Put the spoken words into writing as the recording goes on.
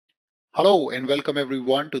Hello and welcome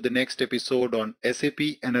everyone to the next episode on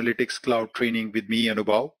SAP Analytics Cloud Training with me,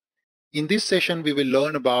 Anubhav. In this session, we will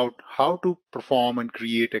learn about how to perform and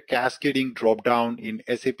create a cascading dropdown in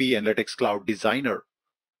SAP Analytics Cloud Designer.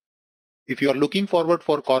 If you are looking forward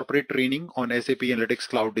for corporate training on SAP Analytics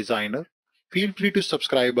Cloud Designer, feel free to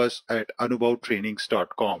subscribe us at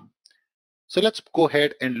anubhavtrainings.com. So let's go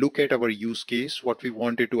ahead and look at our use case, what we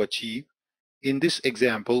wanted to achieve in this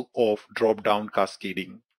example of dropdown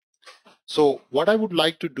cascading. So what I would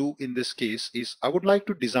like to do in this case is I would like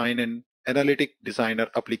to design an analytic designer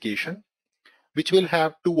application, which will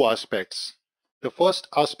have two aspects. The first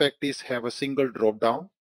aspect is have a single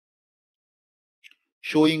dropdown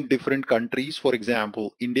showing different countries, for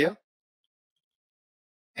example, India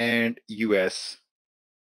and US.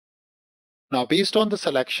 Now, based on the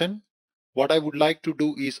selection, what I would like to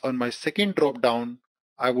do is on my second dropdown,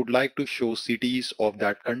 I would like to show cities of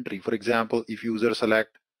that country. For example, if user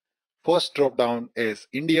select first dropdown as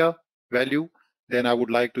India value, then I would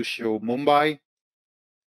like to show Mumbai,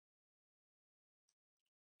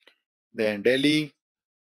 then Delhi,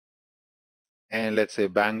 and let's say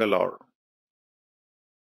Bangalore.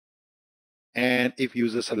 And if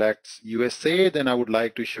user selects USA, then I would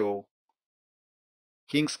like to show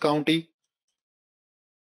Kings County,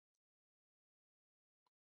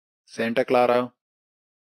 Santa Clara,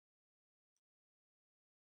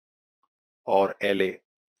 or LA.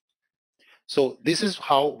 So this is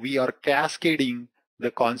how we are cascading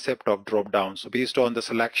the concept of dropdown. So based on the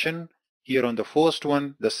selection here on the first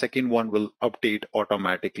one, the second one will update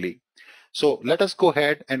automatically. So let us go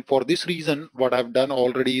ahead, and for this reason, what I've done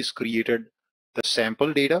already is created the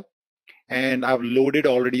sample data, and I've loaded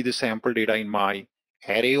already the sample data in my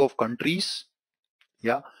array of countries.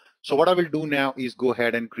 Yeah. So what I will do now is go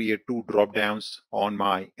ahead and create two drop downs on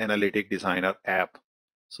my Analytic Designer app.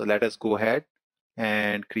 So let us go ahead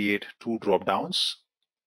and create two drop downs.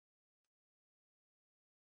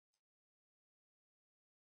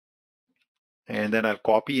 And then I'll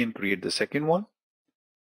copy and create the second one.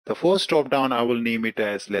 The first drop down, I will name it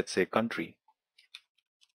as, let's say, country.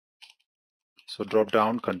 So drop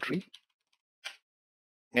down country.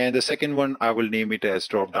 And the second one, I will name it as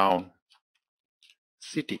drop down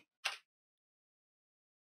city.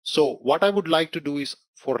 So what I would like to do is,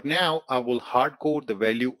 for now, I will hard code the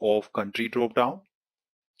value of country drop down,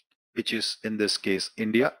 which is in this case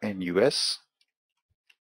India and US.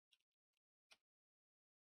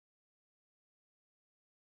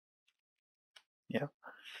 Yeah.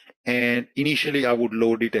 And initially I would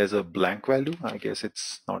load it as a blank value. I guess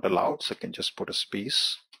it's not allowed, so I can just put a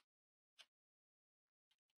space.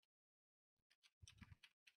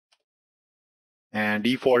 And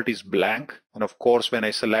default is blank. And of course, when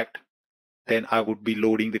I select, then I would be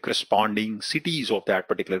loading the corresponding cities of that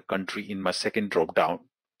particular country in my second drop down.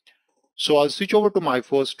 So I'll switch over to my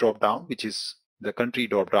first drop down, which is the country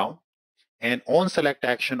drop down. And on select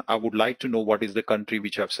action, I would like to know what is the country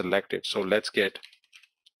which I've selected. So let's get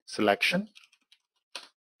selection,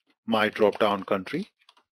 my drop down country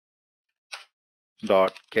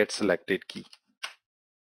dot get selected key.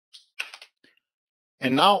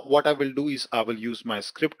 And now what I will do is I will use my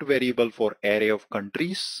script variable for array of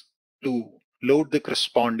countries to load the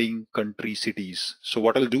corresponding country cities. So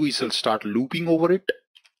what I'll do is I'll start looping over it.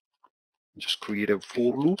 Just create a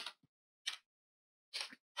for loop.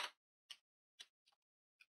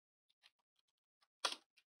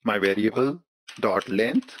 My variable dot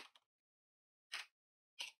length.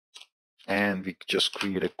 And we just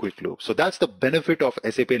create a quick loop. So that's the benefit of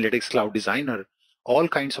SAP Analytics Cloud Designer. All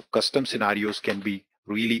kinds of custom scenarios can be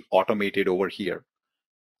really automated over here.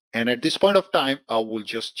 And at this point of time, I will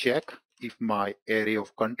just check if my array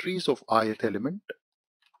of countries of ith element,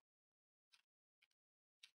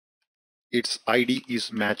 its ID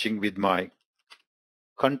is matching with my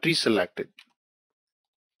country selected.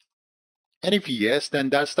 And if yes, then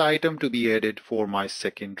that's the item to be added for my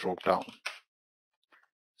second dropdown.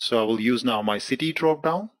 So I will use now my city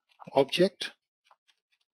dropdown object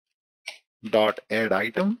dot add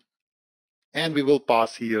item, and we will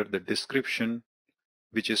pass here the description,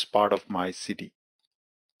 which is part of my city.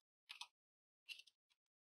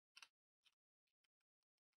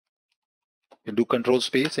 You do control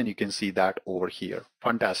space and you can see that over here.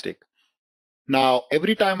 Fantastic. Now,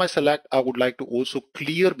 every time I select, I would like to also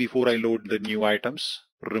clear before I load the new items,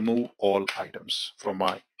 remove all items from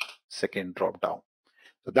my second dropdown.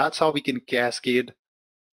 So that's how we can cascade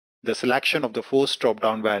the selection of the first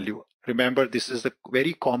drop-down value. Remember, this is the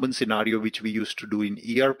very common scenario which we used to do in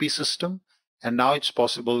ERP system, and now it's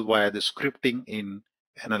possible via the scripting in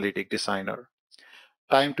Analytic Designer.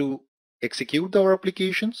 Time to execute our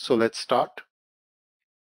application. So let's start.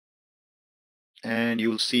 and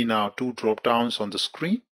you'll see now two drop downs on the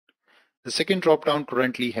screen. The second drop down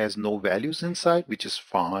currently has no values inside, which is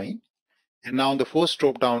fine. And now in the first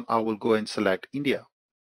drop down, I will go and select India.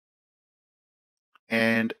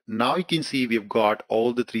 And now you can see we've got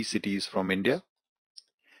all the three cities from India.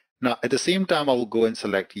 Now at the same time, I will go and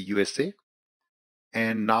select USA.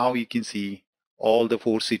 And now you can see all the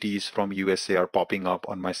four cities from USA are popping up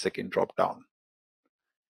on my second drop down.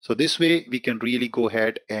 So this way we can really go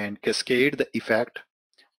ahead and cascade the effect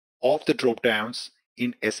of the drop downs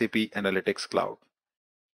in SAP Analytics Cloud.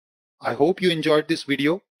 I hope you enjoyed this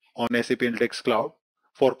video on SAP Analytics Cloud.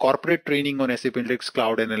 For corporate training on SAP Analytics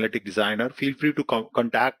Cloud and Analytic Designer, feel free to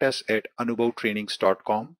contact us at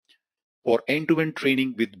anubhavtrainings.com. For end-to-end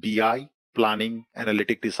training with BI, planning,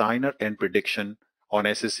 Analytic Designer, and prediction on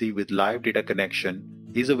SSC with live data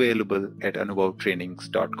connection is available at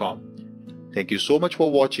anubhavtrainings.com. Thank you so much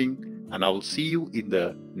for watching, and I will see you in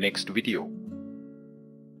the next video.